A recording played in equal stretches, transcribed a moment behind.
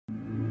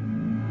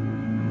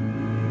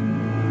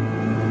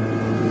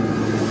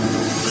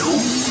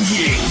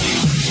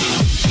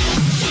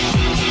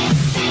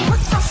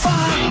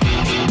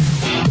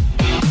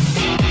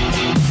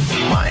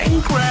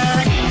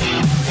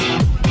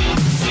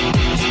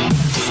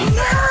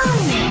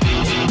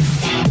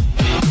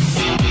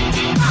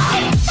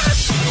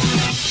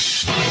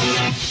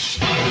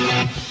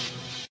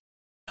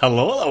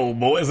Hello,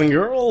 boys and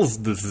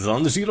girls. This is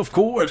ImAnderZEL, of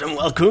course, and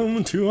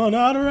welcome to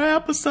another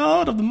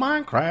episode of the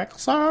Mindcrack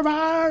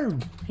server.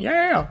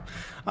 Yeah,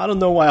 I don't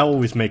know why I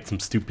always make some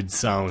stupid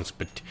sounds,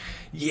 but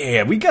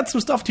yeah, we got some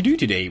stuff to do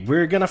today.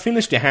 We're gonna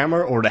finish the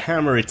hammer, or the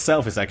hammer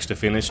itself is actually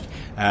finished.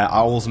 I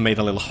also made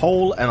a little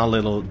hole and a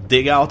little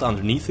dig out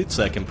underneath it,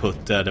 so I can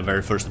put the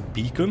very first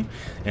beacon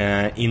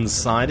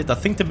inside it. I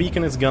think the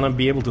beacon is gonna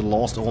be able to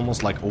last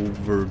almost like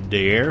over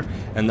there,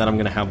 and then I'm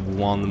gonna have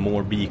one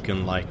more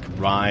beacon like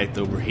right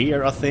over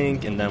here, I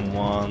think, and then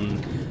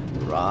one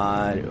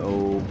right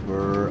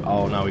over...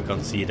 oh, now we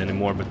can't see it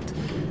anymore, but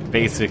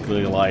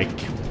basically like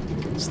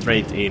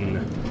straight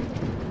in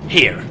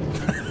here.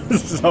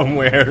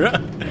 Somewhere.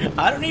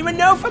 I don't even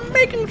know if I'm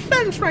making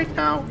sense right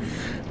now.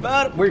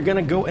 But we're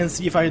gonna go and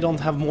see if I don't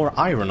have more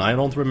iron. I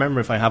don't remember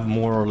if I have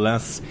more or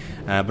less.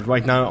 But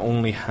right now I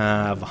only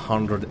have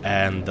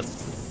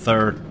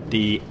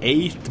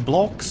 138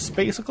 blocks,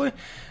 basically.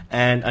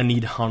 And I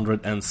need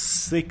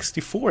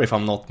 164, if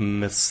I'm not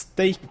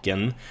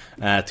mistaken,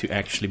 to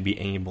actually be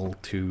able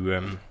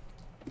to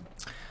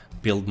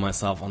build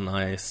myself a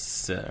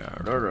nice...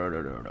 a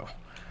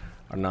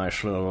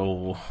nice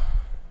little...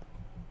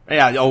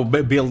 yeah, oh,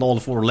 build all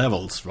 4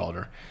 levels,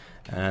 rather.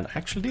 And I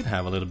actually did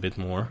have a little bit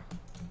more.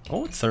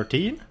 Oh,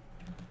 13?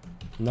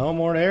 No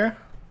more there?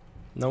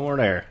 No more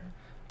there.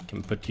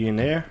 Can put you in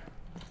there.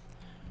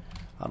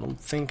 I don't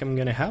think I'm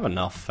gonna have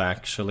enough,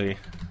 actually.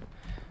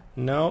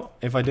 No,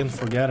 if I didn't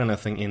forget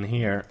anything in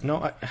here.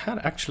 No, I had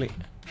actually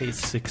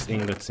 6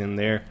 ingots in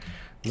there.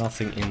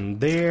 Nothing in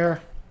there.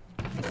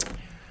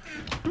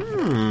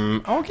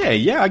 Okay,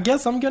 yeah, I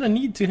guess I'm gonna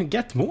need to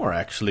get more,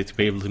 actually, to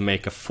be able to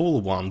make a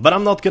full one. But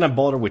I'm not gonna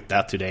bother with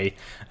that today.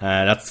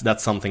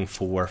 That's something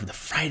for the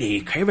Friday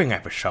caving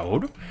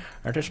episode.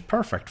 That is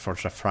perfect for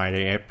the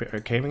Friday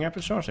caving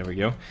episode, there we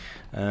go.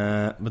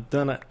 But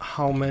then,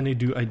 how many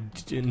do I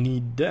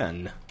need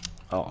then?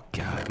 Oh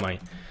god, my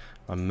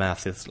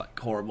math is like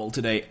horrible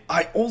today.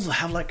 I also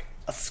have like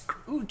a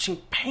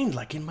scrooching pain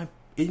like in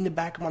the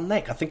back of my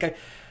neck. I think I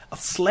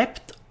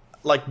slept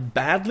like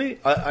badly.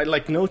 I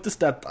like noticed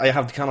that I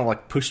have kind of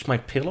like pushed my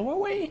pillow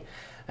away,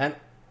 and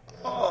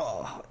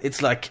oh,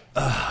 it's like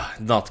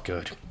not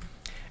good.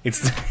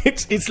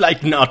 It's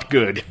like not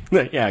good.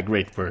 Yeah,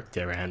 great work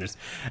there, Anders.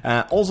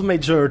 Also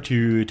made sure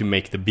to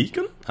make the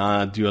beacon.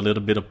 Do a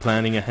little bit of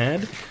planning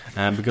ahead,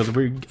 because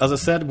as I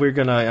said, we're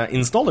gonna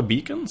install a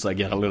beacon, so I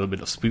get a little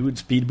bit of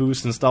speed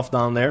boost and stuff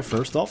down there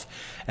first off,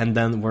 and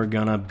then we're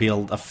gonna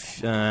build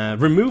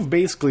remove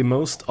basically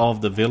most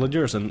of the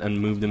villagers and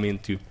move them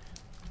into...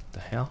 the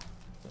hell?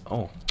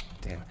 Oh,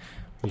 damn.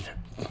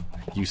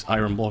 Use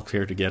iron blocks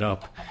here to get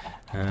up.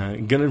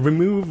 Gonna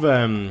remove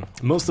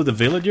most of the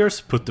villagers,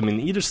 put them in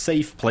either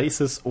safe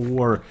places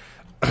or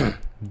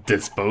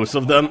dispose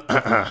of them.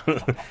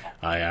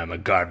 I am a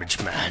garbage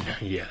man,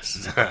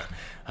 yes.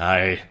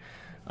 I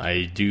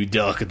do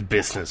delicate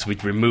business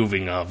with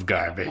removing of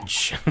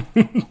garbage.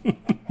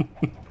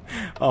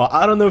 Oh,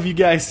 I don't know if you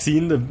guys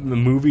seen the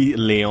movie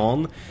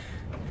Leon.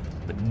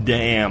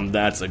 Damn,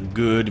 that's a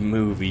good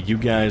movie. You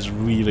guys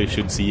really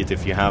should see it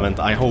if you haven't.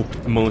 I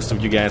hope most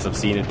of you guys have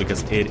seen it,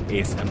 because it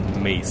is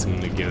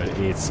amazingly good.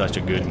 It's such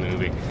a good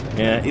movie.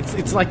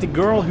 It's like the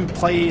girl who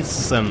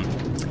plays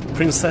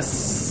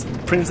Princess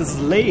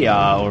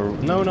Leia, or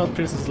no, not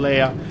Princess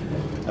Leia,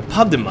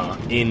 Padma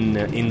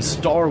in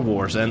Star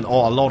Wars, and a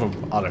lot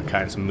of other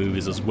kinds of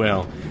movies as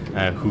well.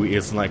 Who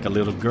is like a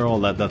little girl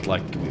that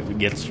like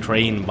gets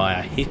trained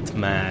by a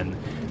hitman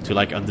to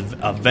like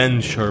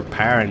avenge her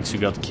parents who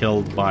got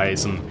killed by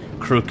some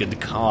crooked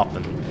cop,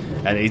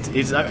 and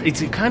it's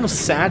a kind of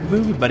sad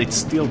movie, but it's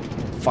still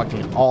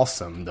fucking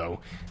awesome though.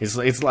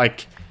 It's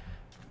like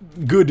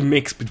good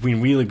mix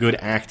between really good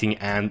acting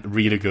and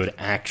really good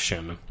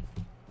action.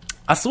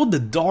 I saw The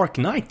Dark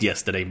Knight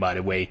yesterday, by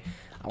the way.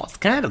 I was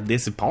kind of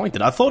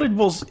disappointed. I thought it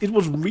was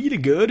really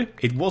good.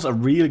 It was a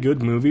really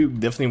good movie,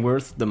 definitely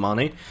worth the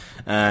money,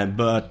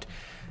 but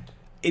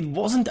it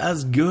wasn't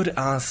as good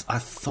as I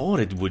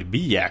thought it would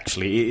be,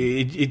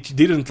 actually. It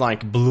didn't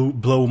like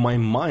blow my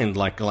mind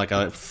like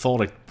I thought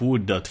it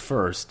would at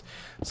first.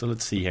 So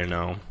let's see here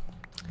now.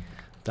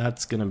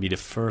 That's gonna be the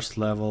first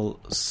level,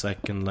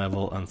 second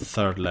level, and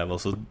third level.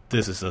 So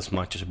this is as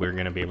much as we're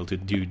gonna be able to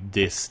do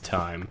this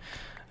time.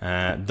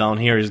 Down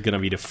here is gonna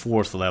be the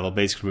 4th level,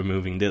 basically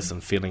removing this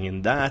and filling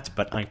in that.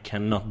 But I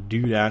cannot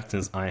do that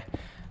since I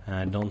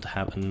don't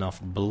have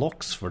enough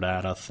blocks for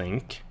that, I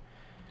think.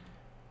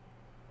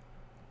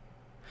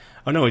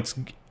 Oh no, it's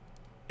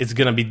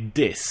gonna be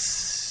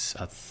this,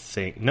 I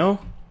think. No,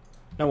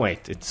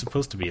 wait, it's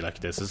supposed to be like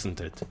this, isn't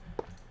it?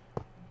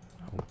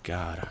 Oh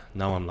god,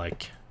 now I'm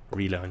like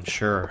really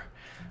unsure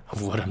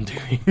of what I'm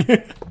doing.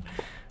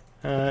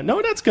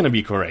 No, that's gonna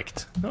be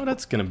correct. No,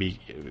 that's gonna be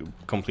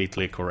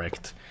completely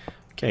correct.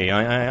 Okay,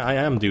 I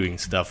am doing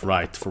stuff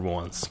right for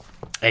once.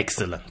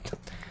 Excellent,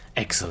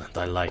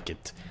 I like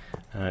it.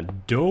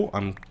 Though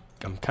I'm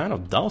I'm kind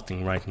of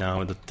doubting right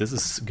now that this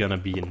is gonna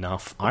be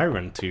enough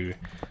iron to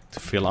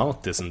fill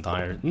out this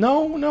entire...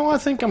 No, I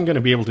think I'm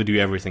gonna be able to do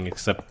everything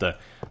except the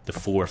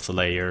 4th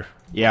layer.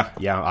 Yeah,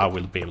 I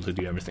will be able to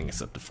do everything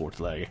except the 4th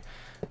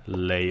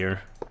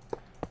layer.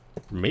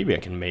 Maybe I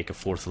can make a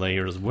 4th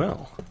layer as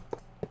well.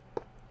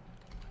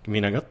 I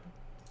mean, I got...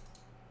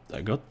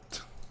 What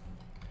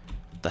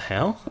the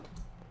hell?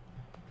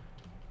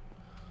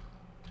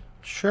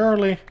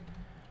 Surely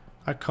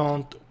I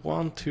can't...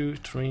 1, 2,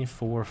 3,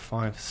 4,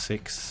 5,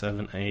 6,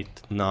 7,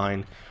 8,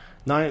 9.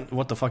 9,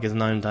 what the fuck is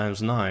 9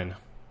 times 9?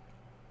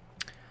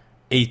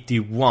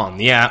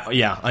 81.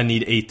 Yeah, I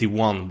need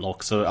 81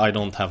 blocks, so I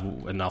don't have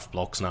enough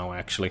blocks now,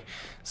 actually.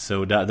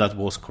 So that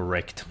was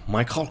correct.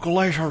 My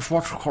calculations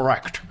were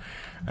correct.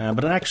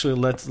 But actually,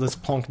 let's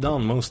plonk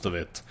down most of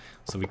it,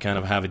 so we kind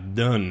of have it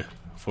done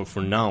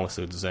for now,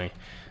 so to say.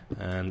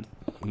 And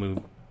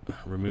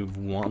remove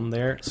 1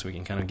 there, so we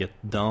can kind of get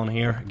down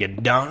here.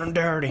 Get down and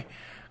dirty.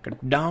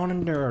 Get down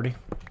and dirty.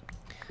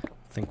 I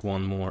think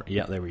 1 more.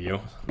 Yeah, there we go.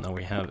 Now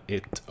we have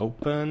it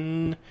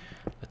open.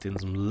 Let in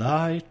some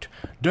light.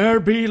 There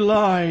be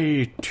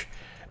light.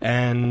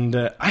 And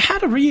I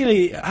had a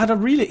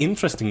really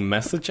interesting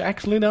message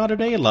actually the other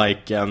day.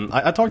 Like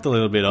I talked a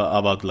little bit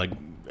about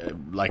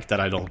like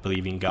that I don't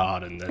believe in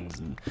God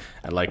and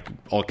like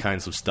all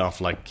kinds of stuff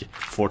like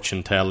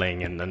fortune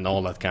telling and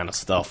all that kind of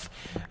stuff,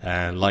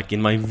 like in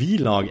my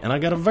vlog. And I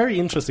got a very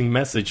interesting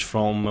message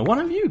from one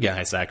of you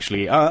guys,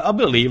 actually, a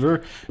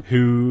believer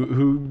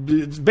who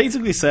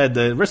basically said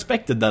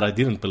respected that I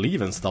didn't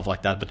believe in stuff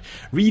like that, but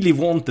really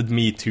wanted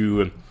me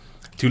to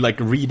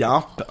like read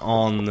up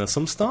on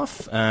some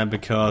stuff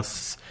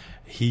because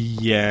he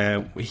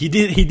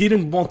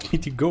didn't want me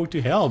to go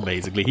to hell.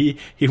 Basically,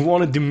 he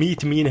wanted to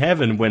meet me in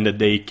heaven when the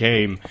day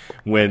came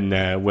when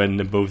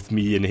both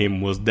me and him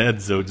was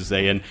dead, so to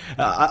say. And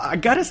I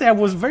gotta say, I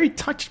was very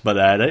touched by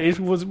that. It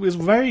was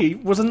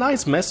a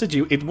nice message.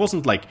 It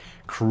wasn't like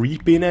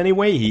creepy in any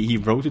way. He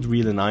wrote it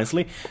really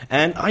nicely,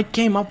 and I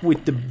came up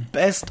with the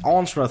best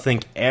answer I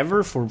think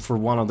ever for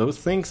one of those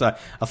things. I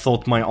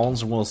thought my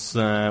answer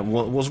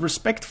was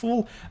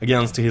respectful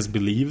against his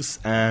beliefs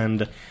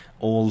and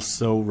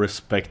also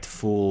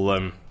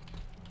respectful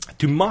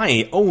to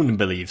my own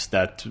beliefs,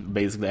 that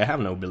basically I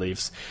have no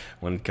beliefs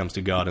when it comes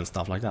to God and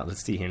stuff like that.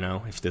 Let's see here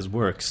now if this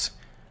works.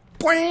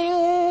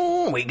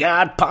 Boing! We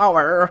got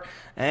power,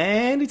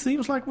 and it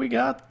seems like we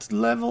got the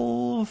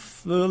level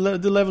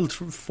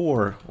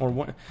 4 or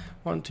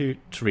 1, 2,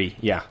 3.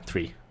 Yeah,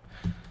 3,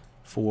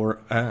 4.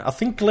 I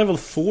think level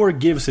 4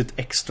 gives it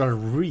extra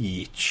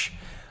reach.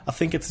 I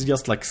think it's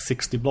just like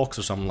 60 blocks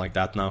or something like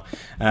that now.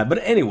 But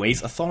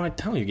anyways, I thought I'd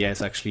tell you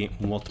guys actually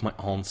what my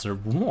answer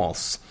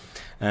was.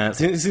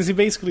 Since he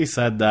basically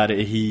said that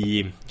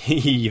he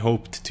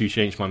hoped to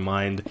change my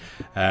mind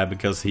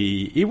because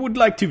he would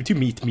like to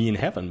meet me in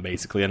heaven,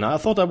 basically. And I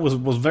thought that was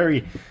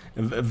very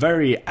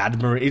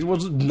admirable. It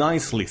was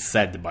nicely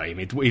said by him.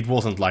 It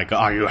wasn't like,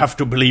 oh, you have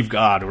to believe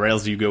God or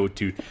else you go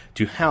to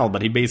hell.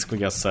 But he basically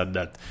just said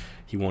that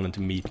he wanted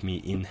to meet me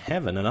in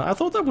heaven, and I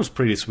thought that was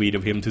pretty sweet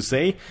of him to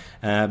say.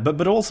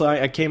 But also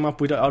I came up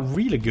with a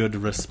really good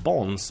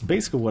response.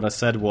 Basically, what I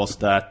said was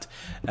that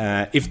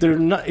if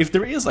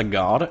there is a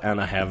God and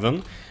a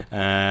heaven,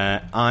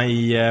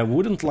 I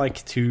wouldn't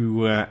like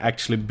to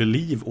actually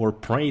believe or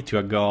pray to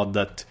a God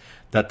that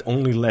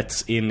only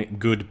lets in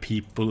good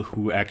people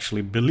who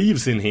actually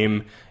believes in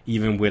him,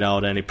 even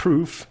without any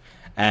proof,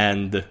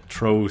 and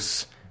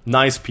throws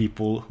nice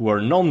people who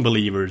are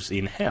non-believers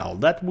in hell.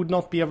 That would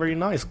not be a very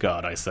nice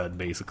God, I said,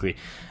 basically.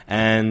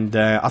 And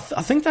I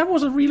think that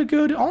was a really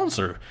good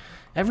answer.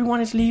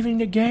 Everyone is leaving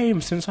the game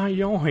since I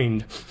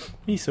joined.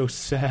 Me so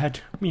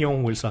sad. Me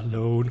always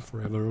alone,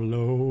 forever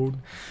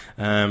alone.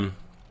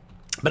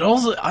 But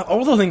also, I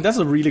also think that's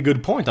a really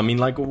good point. I mean,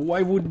 like,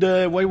 why would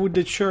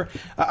the church...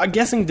 I'm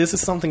guessing this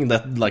is something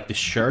that, like, the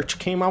church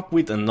came up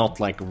with, and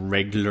not, like,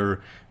 regular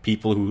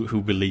people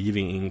who believe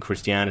in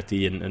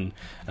Christianity and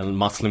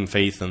Muslim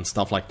faith and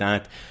stuff like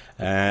that.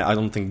 I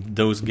don't think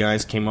those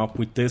guys came up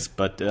with this,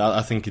 but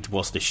I think it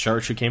was the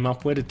church who came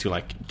up with it to,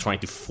 like, trying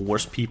to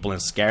force people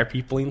and scare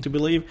people into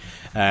believe.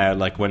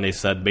 Like, when they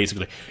said,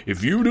 basically,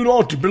 if you do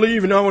not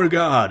believe in our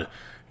God,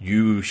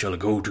 you shall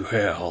go to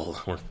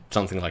hell, or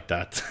something like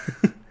that.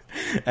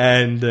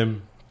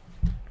 And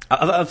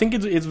I think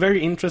it's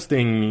very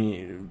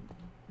interesting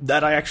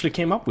that I actually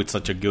came up with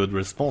such a good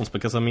response,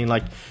 because I mean,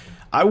 like,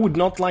 I would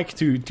not like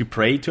to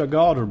pray to a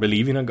God or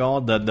believe in a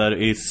God that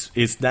is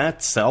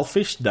that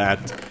selfish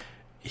that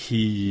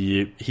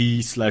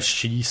he/she/it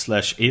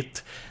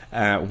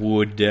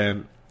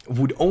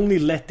would only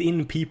let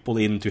in people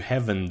into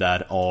heaven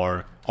that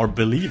are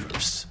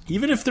believers,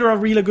 even if they're a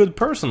really good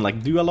person,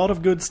 like do a lot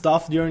of good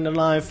stuff during their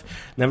life,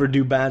 never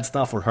do bad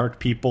stuff or hurt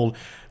people.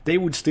 They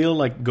would still,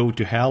 like, go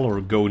to hell or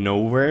go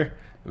nowhere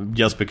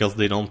just because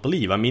they don't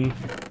believe. I mean,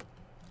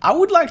 I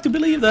would like to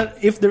believe that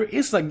if there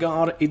is a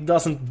God, it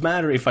doesn't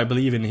matter if I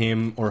believe in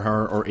him or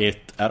her or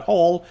it at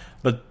all,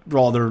 but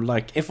rather,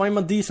 like, if I'm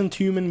a decent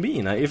human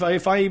being,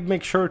 if I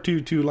make sure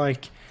to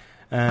like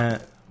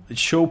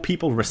show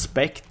people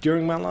respect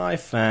during my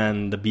life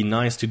and be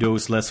nice to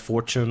those less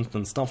fortunate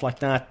and stuff like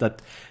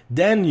that,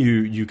 then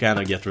you kind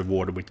of get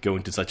rewarded with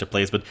going to such a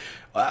place. But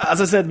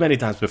as I said many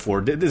times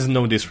before, this is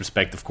no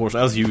disrespect, of course,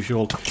 as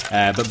usual,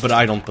 but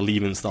I don't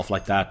believe in stuff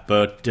like that.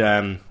 But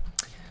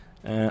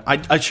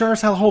I sure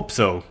as hell hope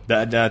so,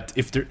 that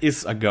if there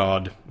is a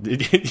God,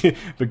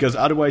 because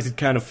otherwise it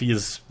kind of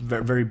feels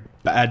very, very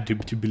bad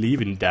to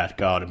believe in that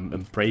God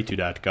and pray to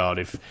that God.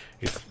 If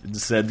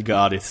said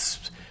God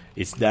is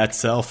that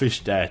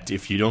selfish that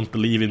if you don't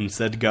believe in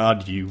said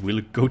God, you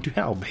will go to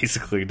hell,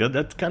 basically.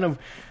 That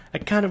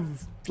kind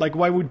of like,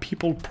 why would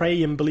people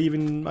pray and believe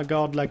in a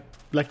God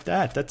like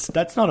that?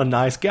 That's not a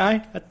nice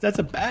guy. That's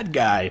a bad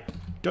guy.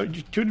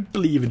 You shouldn't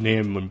believe in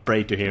him and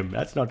pray to him.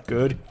 That's not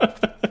good.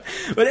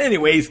 But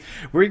anyways,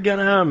 we're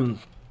gonna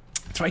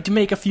try to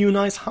make a few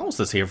nice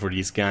houses here for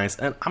these guys,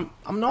 and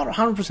I'm not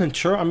 100%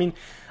 sure. I mean,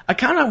 I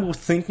kind of was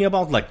thinking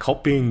about like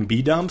copying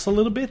B-Dump's a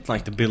little bit,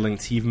 like the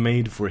buildings he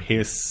made for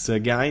his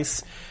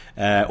guys.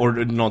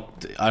 Or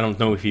not, I don't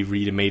know if he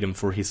really made them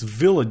for his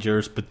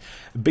villagers, but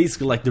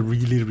basically like the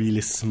really,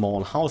 really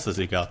small houses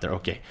he got there.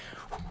 Okay.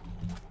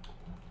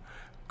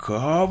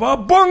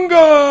 Kawabunga!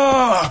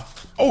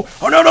 Oh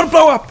no, don't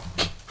blow up!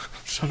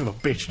 Son of a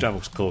bitch, that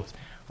was close.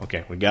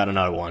 Okay, we got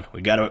another one.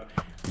 We got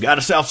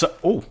ourselves a...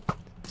 Oh,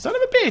 son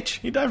of a bitch!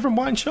 He died from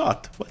one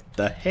shot. What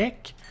the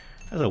heck?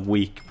 That's a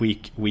weak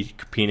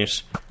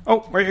penis. Oh,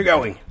 where are you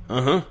going? Where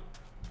are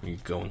you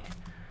going?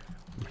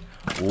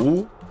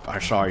 Oh, I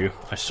saw you.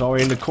 I saw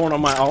you in the corner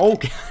of my... Oh,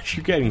 gosh,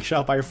 you're getting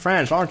shot by your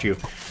friends, aren't you?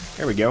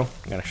 Here we go.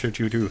 I'm gonna shoot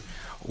you too.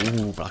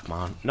 Ooh, black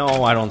man.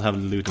 No, I don't have a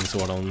looting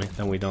sword on me.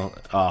 Then we don't...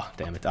 Oh,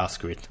 damn it,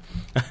 screw it.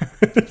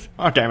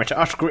 Oh, damn it,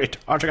 screw it.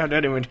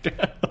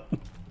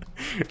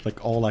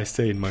 Like all I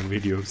say in my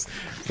videos.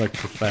 It's like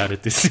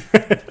profanities.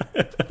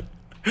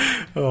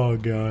 Oh,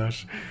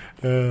 gosh.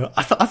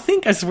 I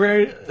think I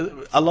swear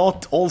a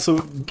lot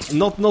also,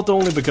 not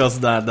only because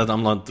that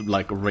I'm not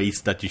like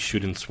raised that you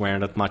shouldn't swear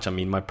that much. I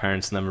mean, my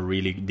parents never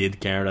really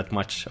did care that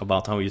much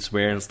about how you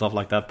swear and stuff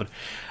like that, but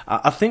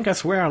I think I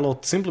swear a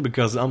lot simply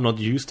because I'm not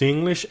used to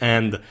English,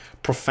 and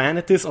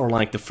profanities are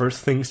like the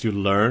first things you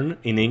learn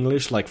in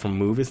English, like from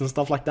movies and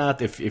stuff like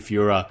that, if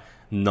you're a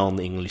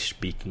non-English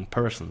speaking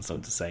person, so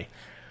to say.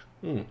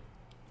 And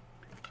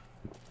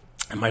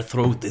my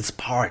throat is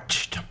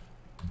parched.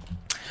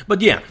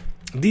 But yeah,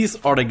 these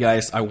are the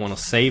guys I want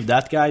to save.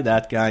 That guy,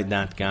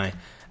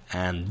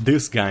 and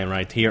this guy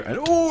right here. And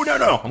oh,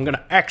 no, I'm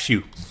gonna axe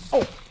you.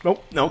 Oh,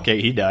 no,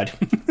 okay, he died.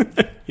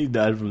 He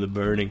died from the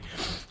burning.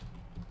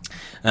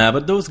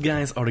 But those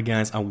guys are the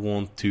guys I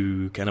want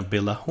to kind of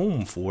build a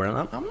home for. And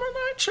I'm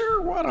not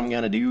sure what I'm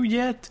gonna do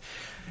yet.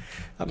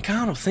 I'm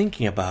kind of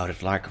thinking about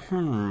it, like,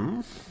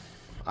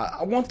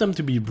 I want them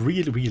to be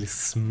really, really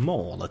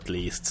small at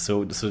least,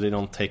 so they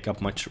don't take up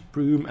much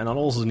room, and I'll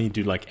also need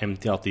to like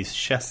empty out these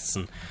chests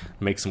and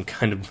make some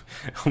kind of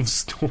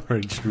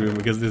storage room,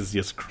 because this is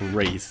just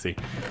crazy.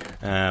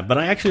 But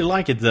I actually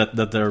like it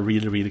that they're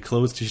really, really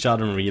close to each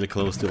other and really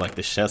close to like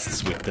the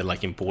chests with the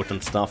like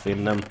important stuff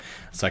in them,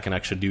 so I can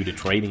actually do the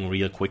trading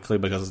real quickly,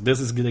 because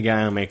this is the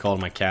guy I make all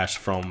my cash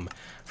from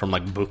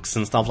like books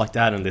and stuff like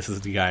that, and this is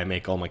the guy I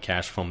make all my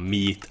cash from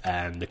meat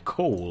and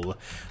coal.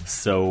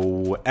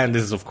 So, and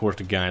this is of course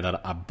the guy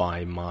that I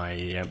buy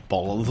my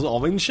bottles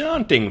of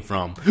enchanting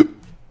from.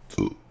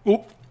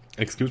 Oh,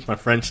 excuse my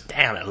French.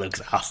 Damn, it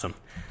looks awesome.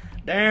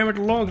 Damn, it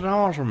looks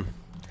awesome.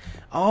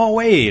 Oh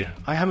wait,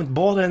 I haven't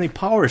bought any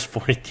powers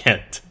for it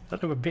yet. Son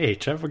of a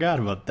bitch, I forgot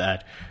about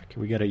that. Okay,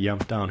 we gotta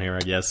jump down here, I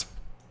guess.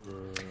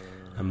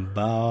 And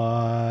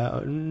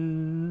buy...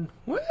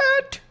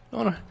 What?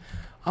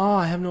 Oh,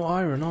 I have no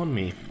iron on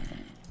me.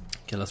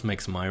 Okay, let's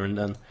make some iron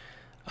then.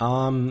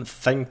 I'm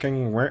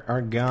thinking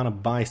we're gonna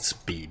buy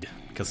speed,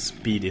 because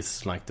speed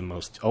is like the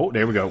most... Oh,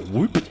 there we go.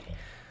 Whoop! I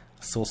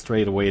saw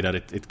straight away that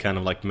it kind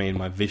of like made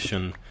my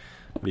vision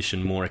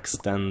more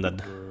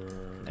extended.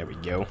 There we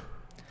go.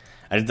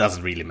 And it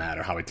doesn't really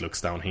matter how it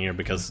looks down here,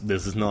 because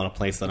this is not a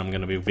place that I'm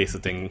gonna be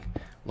visiting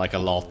like a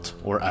lot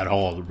or at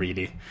all,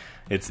 really.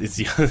 It's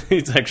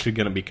actually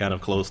gonna be kind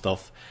of closed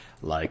off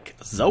like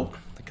so,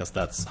 because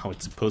that's how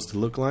it's supposed to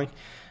look like.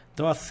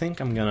 Though I think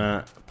I'm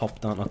gonna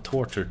pop down a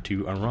torch or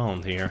two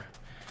around here,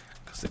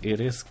 because it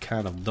is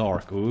kind of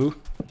dark. Ooh.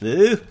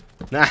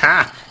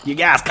 Aha! You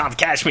guys can't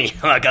catch me,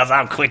 because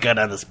I'm quicker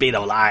than the speed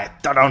of light.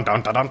 Look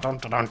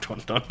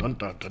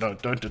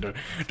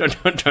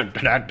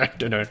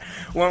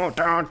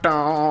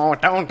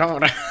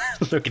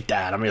at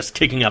that, I'm just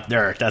kicking up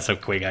dirt. That's how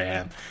quick I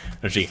am.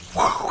 Let's see.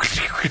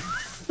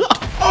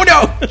 Oh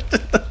no!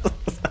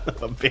 Son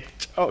of a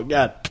bitch. Oh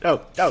god.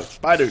 No,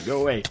 spider,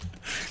 go away.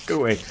 Go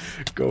away.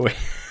 Go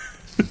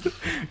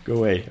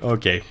away.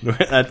 Okay,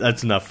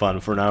 that's enough fun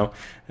for now.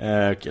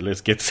 Okay,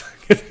 let's get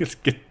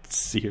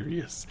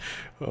serious.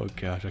 Oh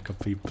gosh, I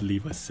can't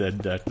believe I said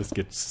that. Let's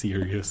get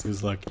serious.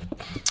 It's like,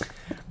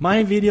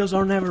 my videos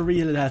are never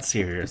really that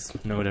serious.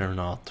 No, they're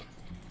not.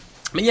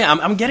 But yeah,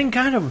 I'm getting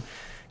kind of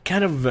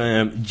kind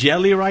of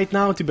jelly right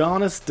now, to be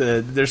honest.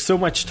 There's so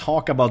much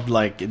talk about,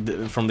 like,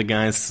 from the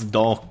guys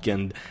Doc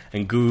and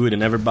Good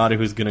and everybody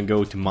who's gonna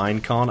go to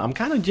Minecon. I'm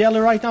kind of jelly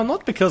right now,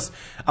 not because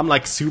I'm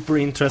like super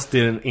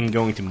interested in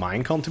going to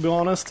Minecon, to be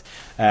honest.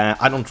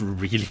 I don't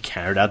really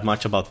care that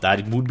much about that.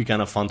 It would be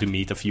kind of fun to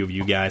meet a few of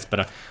you guys,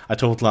 but I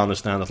totally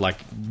understand that, like,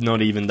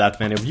 not even that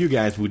many of you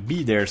guys would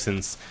be there,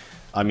 since,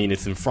 I mean,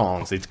 it's in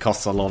France. It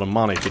costs a lot of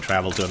money to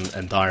travel to an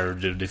entire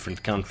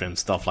different country and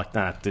stuff like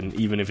that. And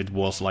even if it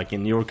was like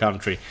in your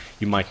country,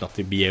 you might not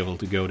be able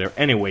to go there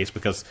anyways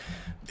because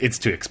it's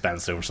too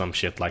expensive or some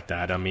shit like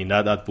that. I mean,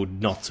 that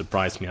would not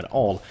surprise me at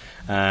all.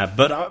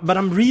 But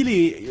I'm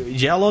really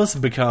jealous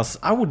because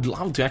I would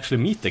love to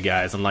actually meet the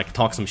guys and like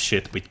talk some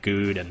shit with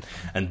Good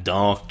and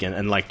Doc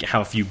and like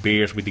have a few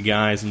beers with the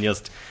guys and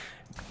just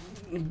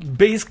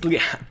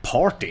basically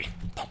party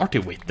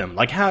with them,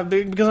 like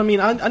because I mean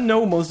I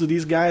know most of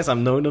these guys. I've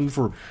known them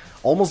for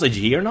almost a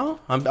year now.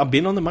 I've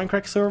been on the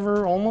Mindcrack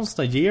server almost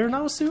a year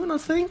now soon, I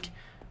think.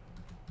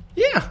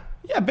 Yeah,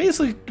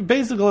 basically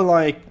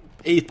like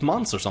 8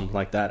 months or something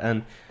like that,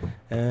 and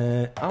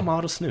I'm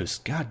out of snooze.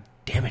 God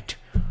damn it.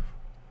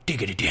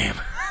 Diggity damn.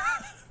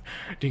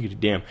 Diggity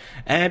damn.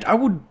 And I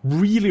would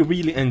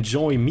really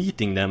enjoy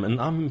meeting them, and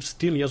I'm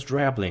still just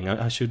rambling.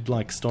 I should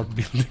like start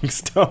building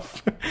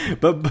stuff.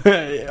 but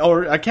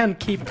or I can't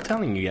keep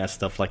telling you guys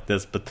stuff like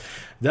this, but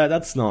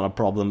that's not a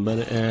problem.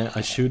 But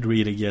I should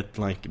really get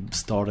like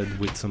started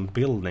with some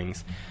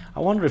buildings. I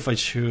wonder if I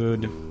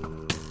should...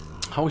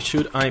 How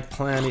should I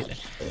plan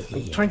it?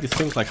 I'm trying to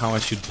think like how I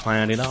should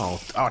plan it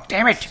out. Oh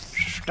damn it!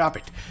 Stop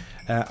it!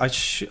 I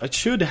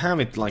should have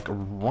it like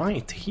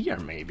right here,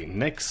 maybe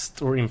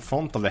next or in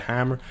front of the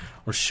hammer,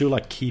 or should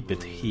I keep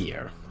it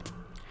here?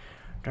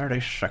 That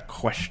is a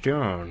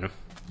question.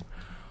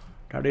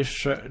 That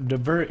is the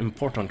very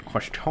important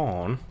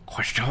question.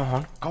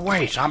 Question? Go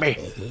away, zombie!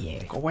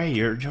 Go away!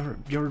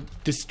 You're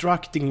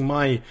distracting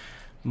my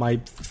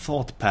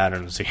thought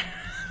patterns here.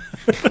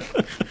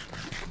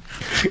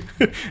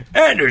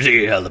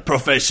 ImAnderZEL, the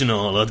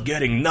professional at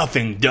getting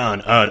nothing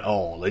done at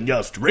all and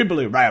just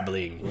ribbly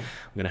rabbling. I'm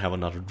gonna have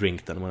another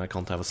drink then when I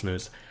can't have a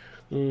snooze.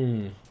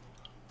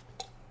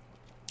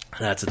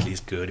 That's at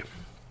least good.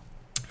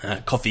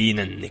 Caffeine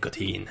and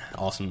nicotine,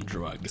 awesome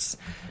drugs.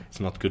 It's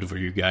not good for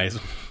you guys.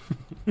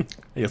 I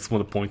just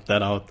want to point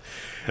that out.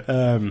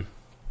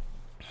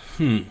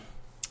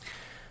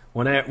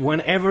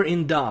 Whenever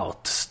in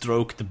doubt,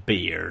 stroke the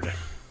beard.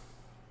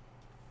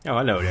 Oh,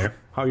 hello there.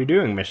 How are you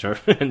doing, Mr.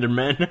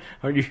 Enderman?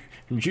 Are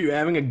you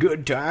having a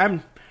good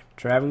time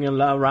traveling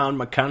around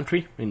my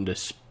country in the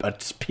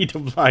speed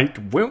of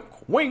light? Wink,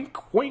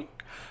 wink, wink.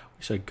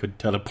 Wish I could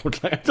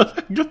teleport like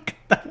that. Look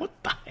at that. What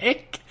the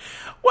heck?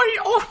 What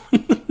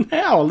the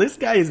hell? This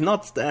guy is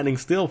not standing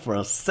still for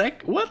a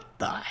sec. What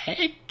the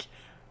heck?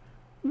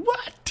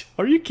 What?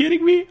 Are you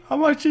kidding me? How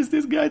much is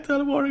this guy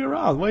teleporting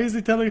around? Why is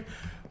he what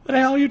the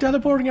hell are you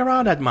teleporting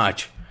around that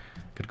much?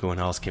 Could go and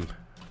ask him.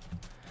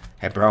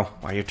 Hey bro,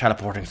 why are you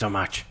teleporting so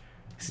much?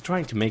 Is he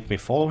trying to make me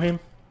follow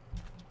him?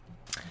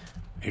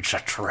 It's a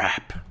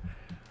trap.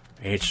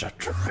 It's a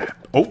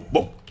trap.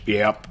 Oh,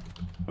 yep.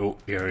 Oh,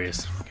 here he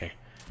is. Okay.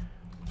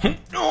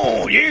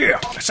 Oh, yeah!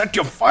 Set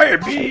your fire,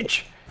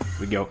 bitch! Here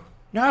we go.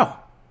 No!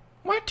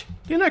 What?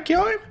 Didn't I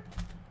kill him?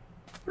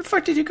 Where the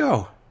fuck did he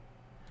go?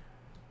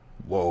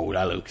 Whoa,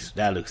 that looks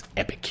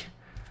epic.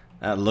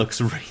 That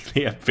looks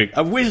really epic.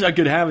 I wish I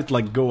could have it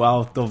like go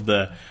out of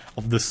the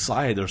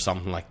side or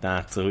something like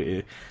that.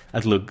 So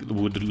that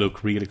would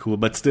look really cool.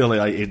 But still,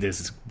 it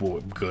is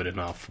good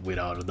enough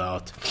without a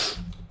doubt.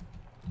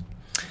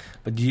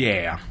 But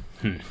yeah.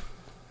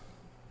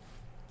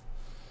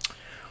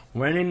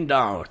 When in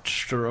doubt,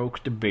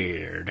 stroke the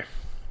beard.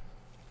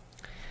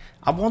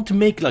 I want to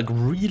make like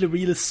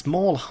really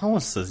small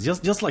houses,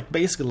 just like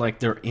basically like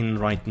they're in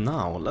right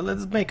now.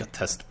 Let's make a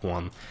test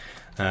one.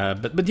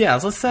 But yeah,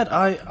 as I said,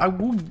 I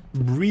would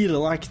really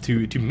like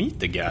to meet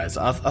the guys.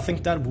 I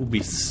think that would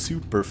be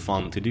super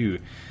fun to do.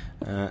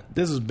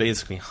 This is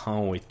basically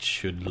how it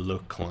should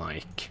look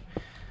like.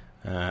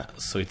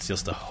 So it's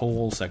just a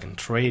hole, so I can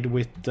trade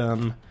with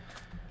them.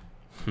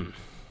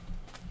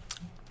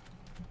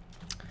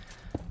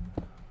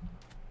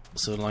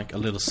 So like a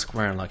little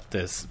square like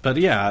this. But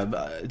yeah,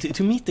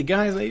 to meet the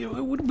guys, it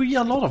would be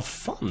a lot of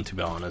fun, to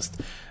be honest.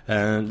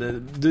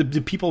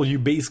 The people you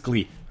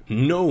basically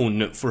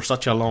known for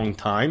such a long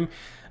time,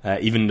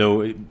 even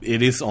though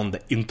it is on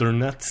the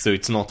internet, so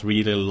it's not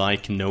really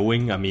like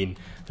knowing. I mean,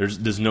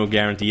 there's no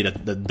guarantee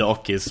that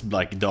Doc is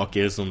like Doc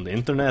is on the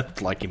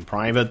internet, like in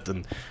private,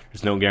 and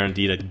there's no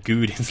guarantee that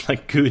Good is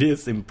like Good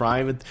is in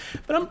private.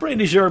 But I'm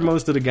pretty sure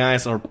most of the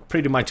guys are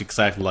pretty much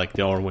exactly like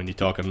they are when you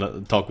talk with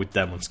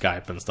them on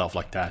Skype and stuff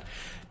like that.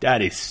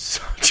 That is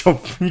such a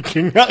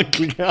freaking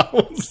ugly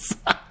house.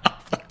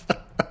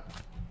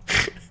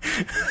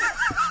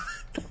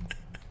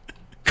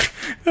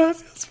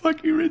 That's just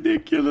fucking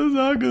ridiculous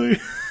ugly.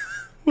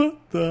 What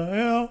the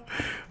hell?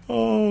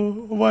 Oh,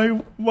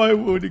 why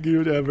would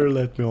you ever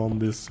let me on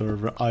this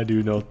server? I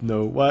do not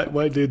know.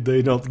 Why did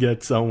they not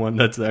get someone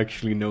that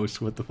actually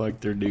knows what the fuck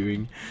they're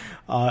doing?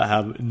 I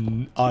have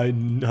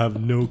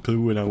no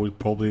clue, and I will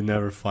probably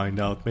never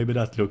find out. Maybe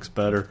that looks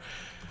better.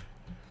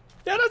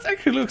 Yeah, that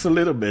actually looks a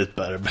little bit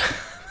better, but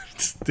it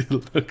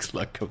still looks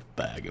like a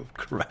bag of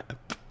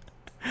crap.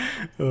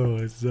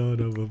 Oh, son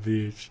of a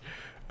bitch.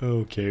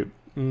 Okay.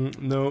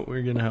 No,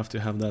 we're gonna have to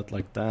have that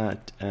like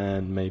that,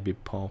 and maybe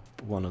pop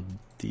one of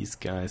these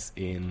guys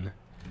in.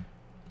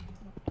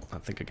 I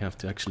think I have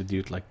to actually do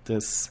it like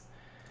this.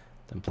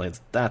 Then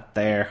place that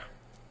there,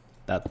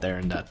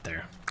 and that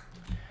there.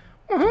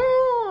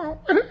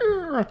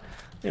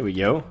 There we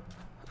go.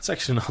 It's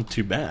actually not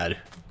too bad.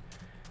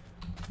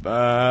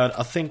 But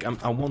I think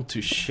I want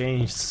to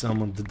change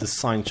some of the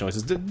design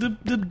choices.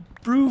 The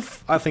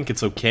roof, I think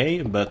it's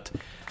okay, but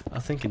I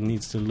think it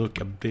needs to look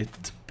a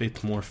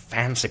bit more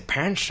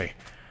fancy-pantsy.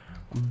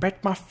 A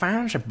bit more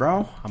fancy,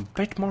 bro. A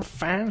bit more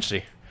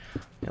fancy.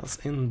 Yes,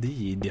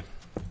 indeed.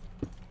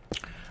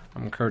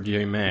 I'm Kurt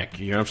J. Mack.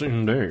 Yes,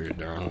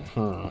 indeed.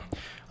 I'm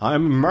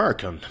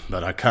American,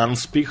 but I can't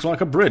speak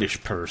like a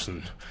British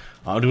person.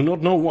 I do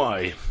not know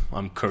why.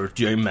 I'm Kurt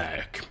J.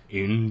 Mack.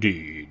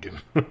 Indeed.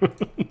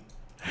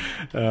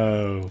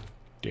 Oh,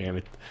 damn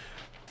it.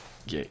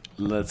 Okay,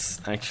 let's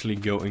actually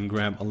go and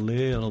grab a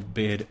little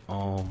bit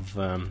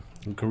of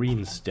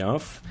green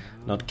stuff.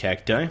 Not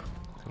cacti.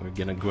 We're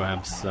gonna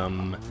grab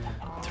some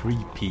 3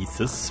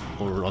 pieces.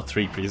 Or not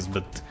 3 pieces,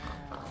 but...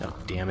 Oh,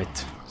 damn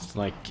it. It's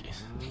like...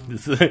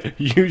 This is a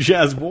huge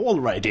ass wall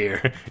right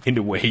here in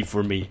the way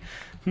for me.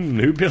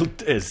 Who built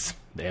this?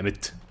 Damn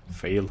it.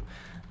 Fail.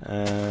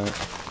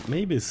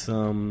 Maybe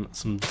some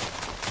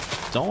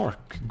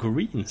dark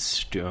green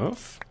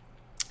stuff.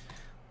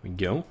 We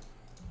go.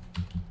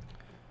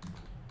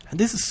 And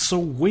this is so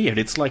weird.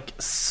 It's like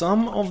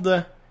some of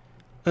the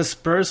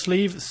spruce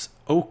leaves,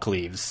 oak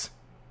leaves.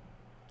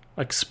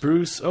 Like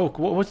spruce, oak.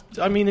 What?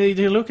 I mean,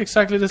 they look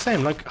exactly the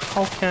same. Like,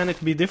 how can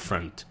it be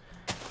different?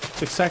 It's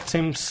the exact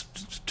same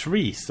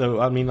tree.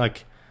 So, I mean,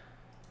 like,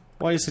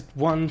 why is it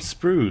one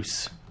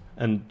spruce?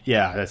 And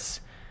yeah, that's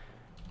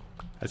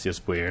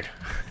just weird.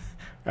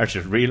 That's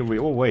just really.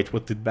 Oh wait,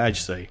 what did Badge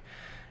say?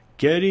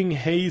 Getting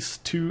haze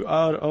 2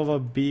 out of a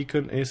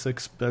beacon is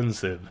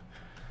expensive.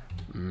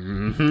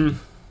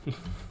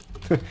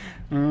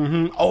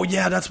 Oh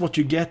yeah, that's what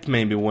you get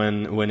maybe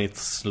when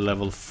it's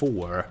level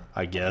 4,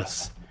 I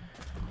guess.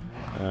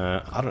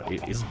 I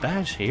don't. Is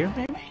Badge here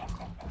maybe?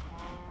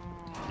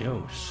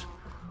 Yes.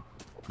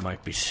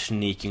 Might be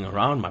sneaking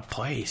around my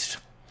place.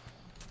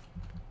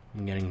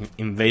 I'm getting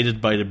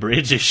invaded by the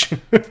British.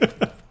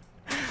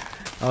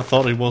 I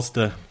thought it was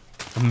the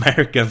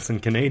Americans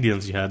and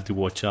Canadians you had to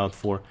watch out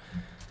for.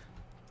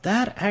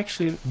 That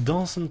actually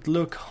doesn't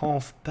look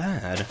half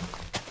bad.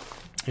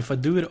 If I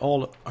do it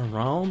all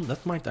around,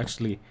 that might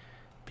actually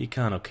be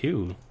kind of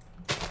cool.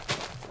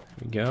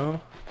 Here we go.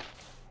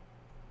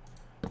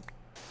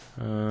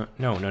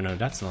 No,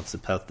 that's not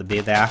supposed to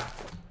be there.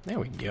 There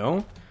we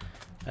go.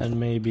 And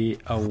maybe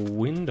a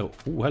window.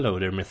 Oh, hello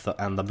there, Mr.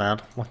 Enderman.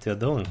 What you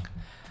doing?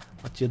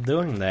 What you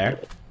doing there?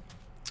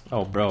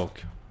 Oh,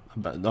 broke.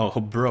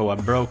 Oh, bro, I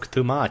broke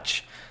too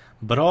much.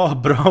 Bro,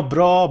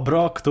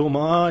 broke too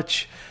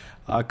much.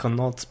 I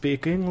cannot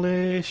speak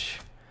English.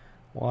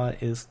 Why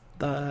is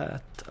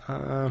that?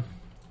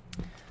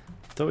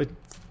 Though it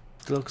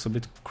looks a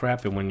bit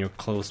crappy when you're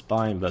close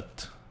by,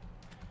 but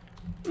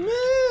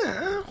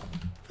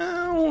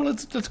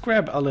let's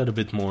grab a little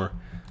bit more.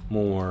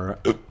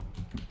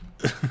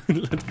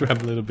 Let's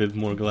grab a little bit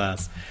more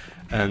glass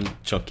and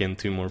chuck in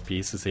 2 more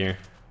pieces here.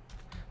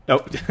 No,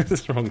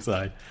 that's the wrong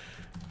side.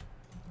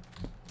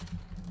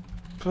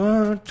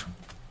 But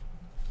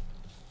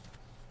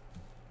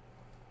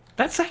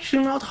that's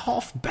actually not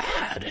half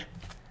bad.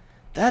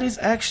 That is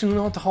actually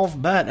not half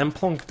bad. And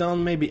plonk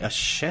down maybe a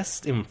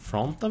chest in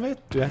front of it.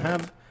 Do I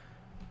have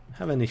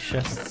any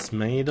chests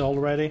made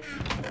already?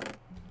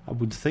 I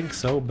would think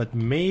so, but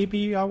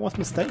maybe I was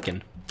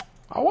mistaken.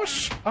 I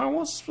was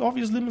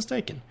obviously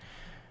mistaken.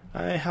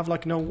 I have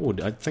like no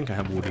wood. I think I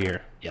have wood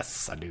here.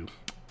 Yes, I do.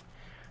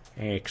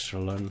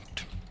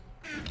 Excellent.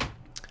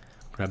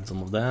 Grab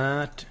some of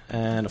that,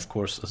 and of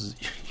course, as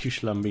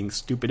usual, I'm being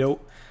stupido,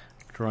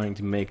 trying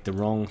to make the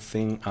wrong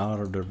thing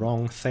out of the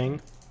wrong thing.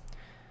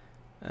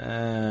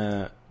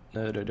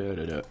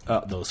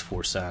 Those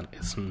 4 sand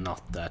is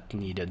not that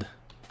needed.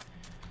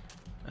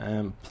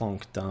 And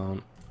plonk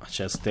down a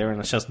chest there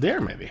and a chest there,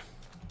 maybe.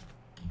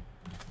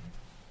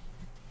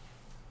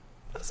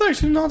 That's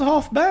actually not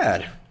half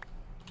bad.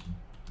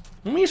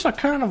 These I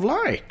kind of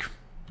like.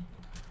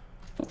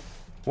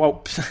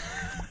 Whoa.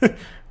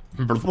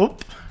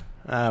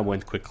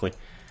 Went quickly.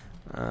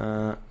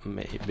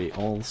 Maybe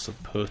also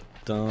put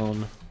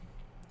down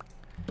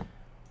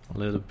a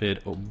little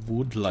bit of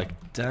wood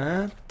like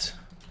that.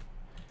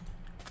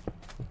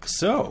 Like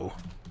so.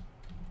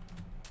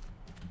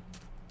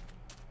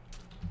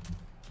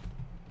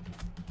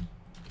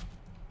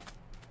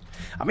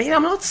 I mean,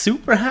 I'm not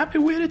super happy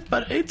with it,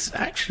 but it's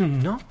actually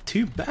not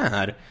too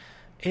bad.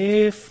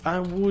 if I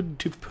would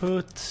to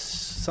put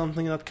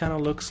something that kind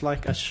of looks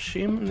like a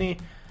chimney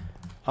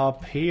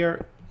up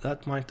here,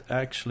 that might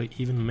actually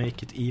even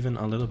make it even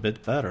a little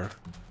bit better.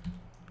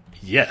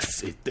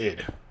 Yes, it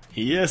did.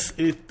 Yes,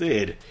 it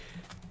did.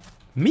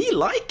 Me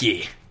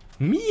likey.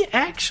 Me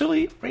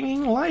actually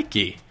bringing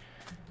likey.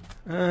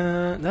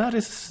 That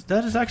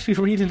is actually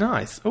really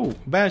nice. Oh,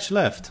 badge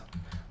left.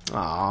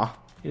 Ah,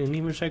 he didn't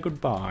even say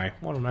goodbye.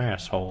 What an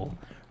asshole.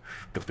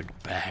 Stupid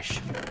Bash.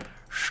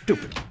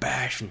 Stupid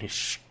Bash and his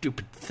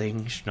stupid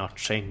things, not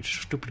saying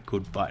stupid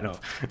goodbye. No,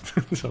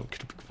 so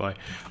goodbye.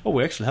 Oh,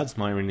 we actually had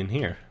some iron in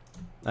here.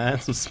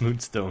 And some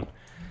smooth stone.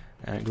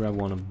 Grab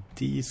one of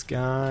these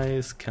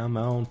guys. Come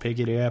on, pick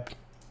it up.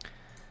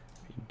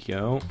 There you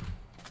go.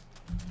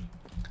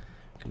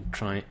 Can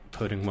try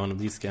putting one of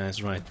these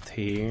guys right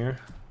here.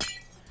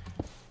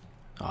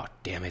 Oh,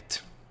 damn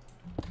it.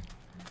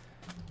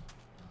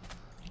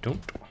 You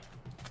don't.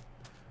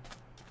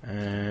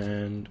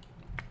 And...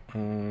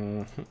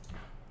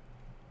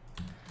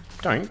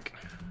 Tank.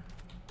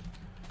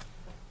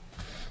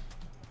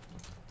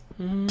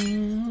 Not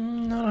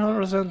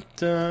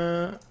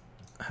 100%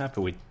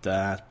 happy with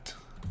that.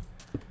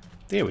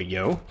 There we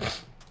go.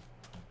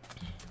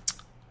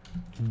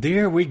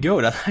 There we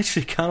go. That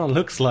actually kind of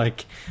looks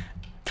like...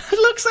 That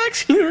looks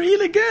actually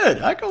really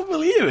good. I can't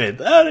believe it.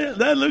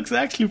 That looks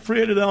actually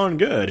pretty darn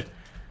good.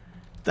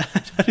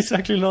 That is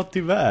actually not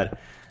too bad.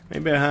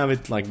 Maybe I have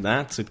it like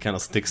that so it kind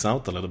of sticks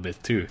out a little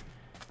bit too.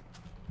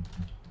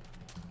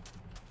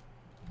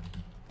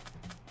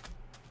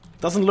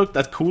 Doesn't look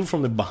that cool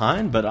from the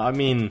behind, but I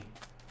mean,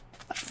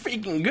 that's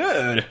freaking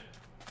good.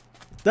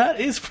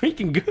 That is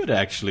freaking good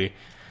actually.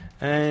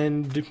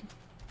 And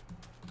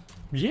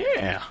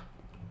yeah,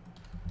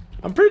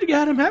 I'm pretty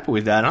goddamn happy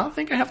with that. I don't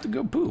think I have to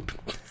go poop.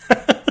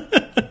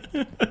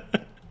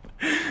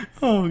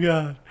 Oh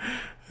god.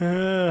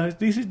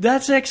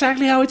 That's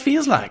exactly how it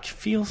feels like.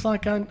 Feels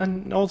like I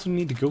also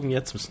need to go and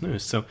get some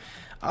snooze. So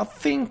I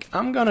think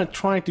I'm gonna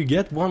try to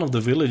get one of the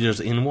villagers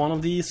in one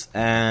of these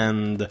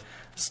and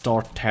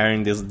start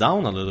tearing this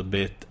down a little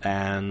bit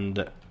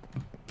and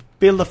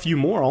build a few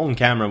more on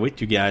camera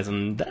with you guys,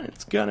 and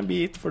that's gonna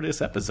be it for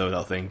this episode,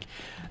 I think.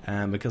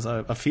 Because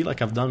I feel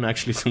like I've done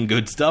actually some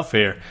good stuff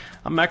here.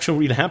 I'm actually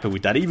really happy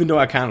with that, even though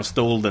I kind of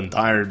stole the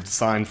entire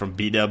design from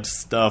B-Dub's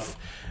stuff.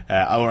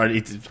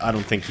 I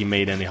don't think he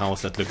made any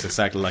house that looks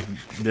exactly like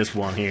this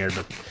one here,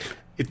 but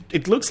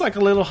it looks like a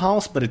little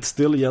house, but it's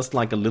still just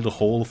like a little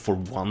hole for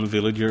one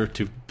villager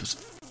to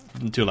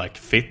like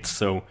fit.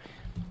 So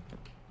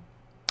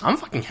I'm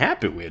fucking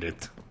happy with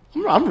it.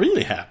 I'm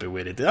really happy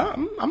with it.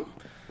 I'm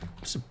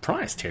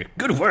surprised here.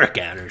 Good work,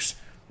 Anders.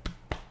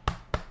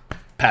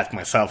 Pat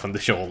myself on the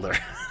shoulder.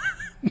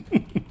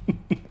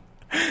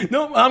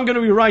 No, I'm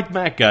gonna be right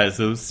back, guys,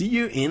 so see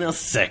you in a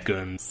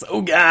second.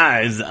 So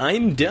guys,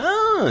 I'm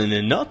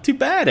done. Not too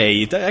bad,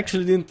 eh? It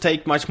actually didn't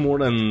take much more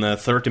than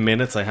 30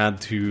 minutes. I had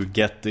to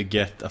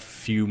get a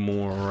few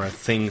more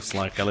things,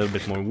 like a little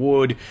bit more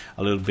wood,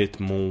 a little bit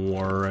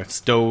more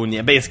stone.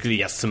 Yeah, basically,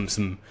 yeah, some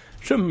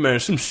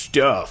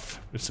stuff.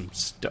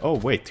 Oh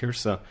wait,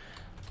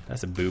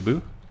 that's a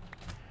boo-boo.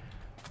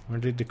 Where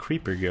did the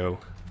creeper go?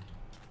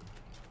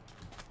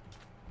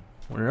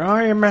 Where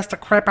are you, Mr.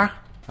 Creeper?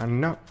 I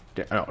know.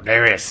 Oh,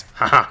 there he is.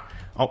 Haha.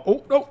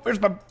 Oh, no, where's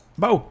my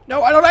bow?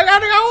 No, I don't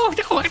have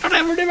to go. No, I don't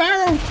have an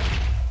arrow.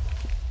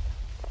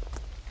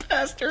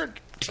 Bastard.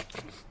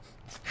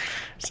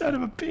 Son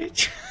of a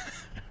bitch.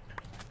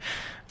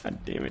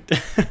 God damn it.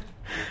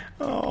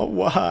 Oh,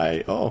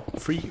 why? Oh,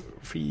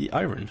 free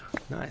iron.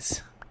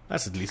 Nice.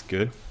 That's at least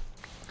good,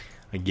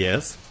 I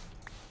guess.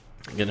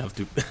 I'm gonna have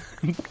to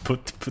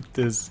put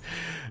this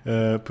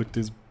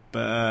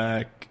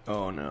back.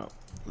 Oh no.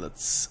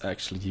 Let's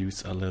actually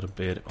use a little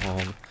bit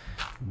of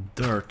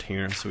dirt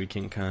here so we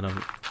can kind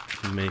of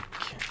make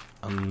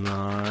a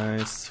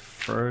nice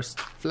first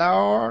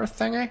flower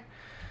thingy.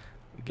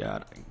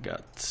 Got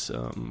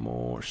some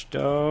more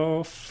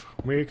stuff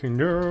we can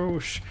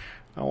use.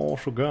 I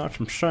also got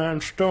some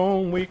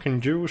sandstone we can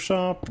juice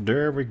up.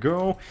 There we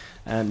go.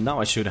 And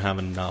now I should have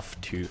enough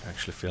to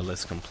actually fill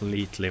this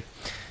completely.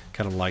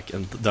 Kind of like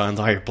the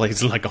entire place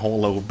is like a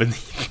hollow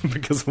beneath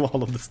because of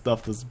all of the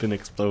stuff that's been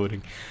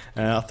exploding.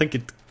 I think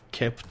it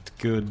kept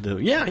good.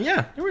 Yeah,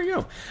 here we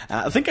go.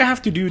 I think I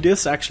have to do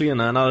this actually in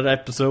another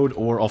episode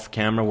or off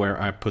camera where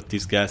I put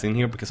these guys in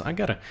here because I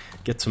gotta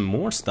get some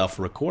more stuff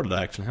recorded.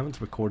 I actually haven't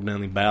recorded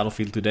any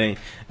Battlefield today,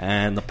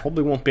 and I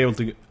probably won't be able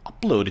to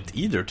upload it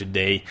either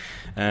today.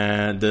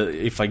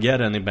 If I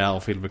get any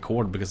Battlefield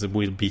recorded, because it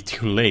will be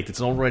too late.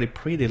 It's already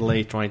pretty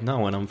late right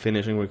now when I'm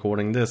finishing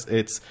recording this.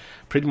 It's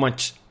pretty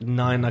much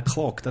 9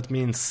 o'clock. That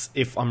means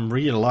if I'm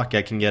really lucky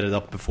I can get it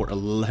up before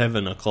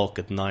 11 o'clock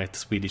at night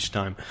Swedish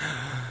time.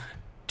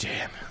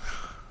 Damn.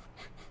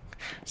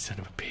 Son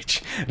of a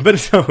bitch. But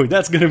so,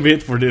 that's gonna be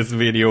it for this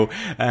video.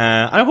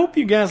 I hope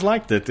you guys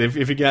liked it.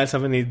 If you guys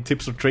have any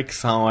tips or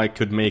tricks how I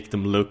could make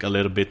them look a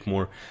little bit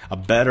more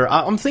better.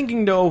 I'm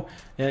thinking though,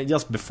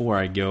 just before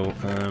I go,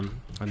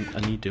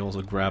 I need to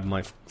also grab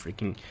my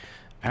freaking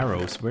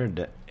arrows. Where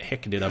the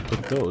heck did I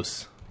put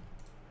those?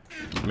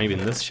 Maybe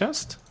in this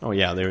chest? Oh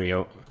yeah, there we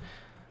go.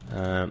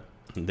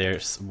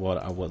 There's what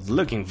I was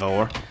looking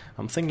for.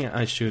 I'm thinking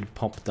I should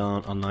pop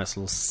down a nice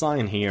little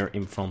sign here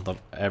in front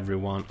of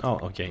everyone. Oh,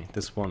 okay,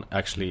 this one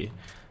actually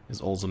is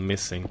also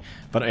missing.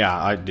 But yeah,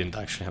 I didn't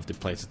actually have to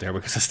place it there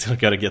because I still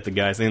gotta get the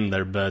guys in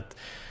there. But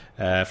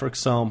for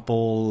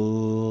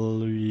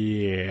example,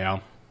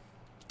 yeah,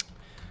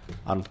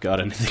 I don't got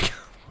anything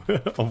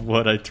of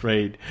what I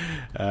trade.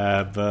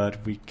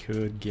 But we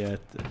could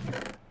get,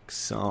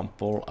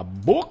 example, a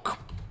book.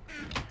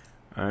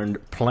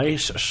 And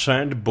place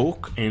said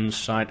book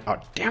inside. Oh,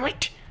 damn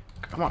it!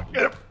 Come on,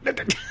 get up!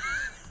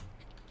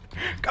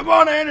 Come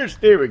on, Anders!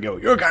 Here we go.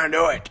 You're gonna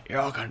do it. You're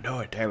all gonna do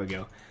it. There we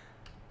go.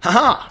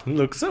 Haha!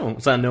 Look, so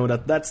I know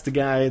that that's the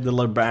guy, the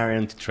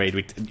librarian, to trade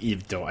with.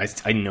 Even though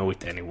I know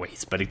it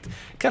anyways, but it's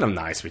kind of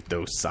nice with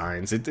those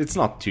signs. It's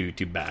not too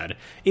bad.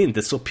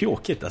 Inte så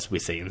pjåkigt, as we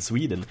say in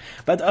Sweden.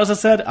 But as I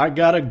said, I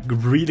gotta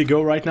really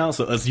go right now.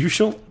 So as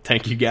usual,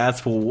 thank you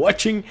guys for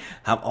watching.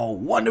 Have a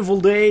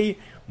wonderful day.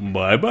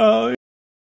 Bye bye.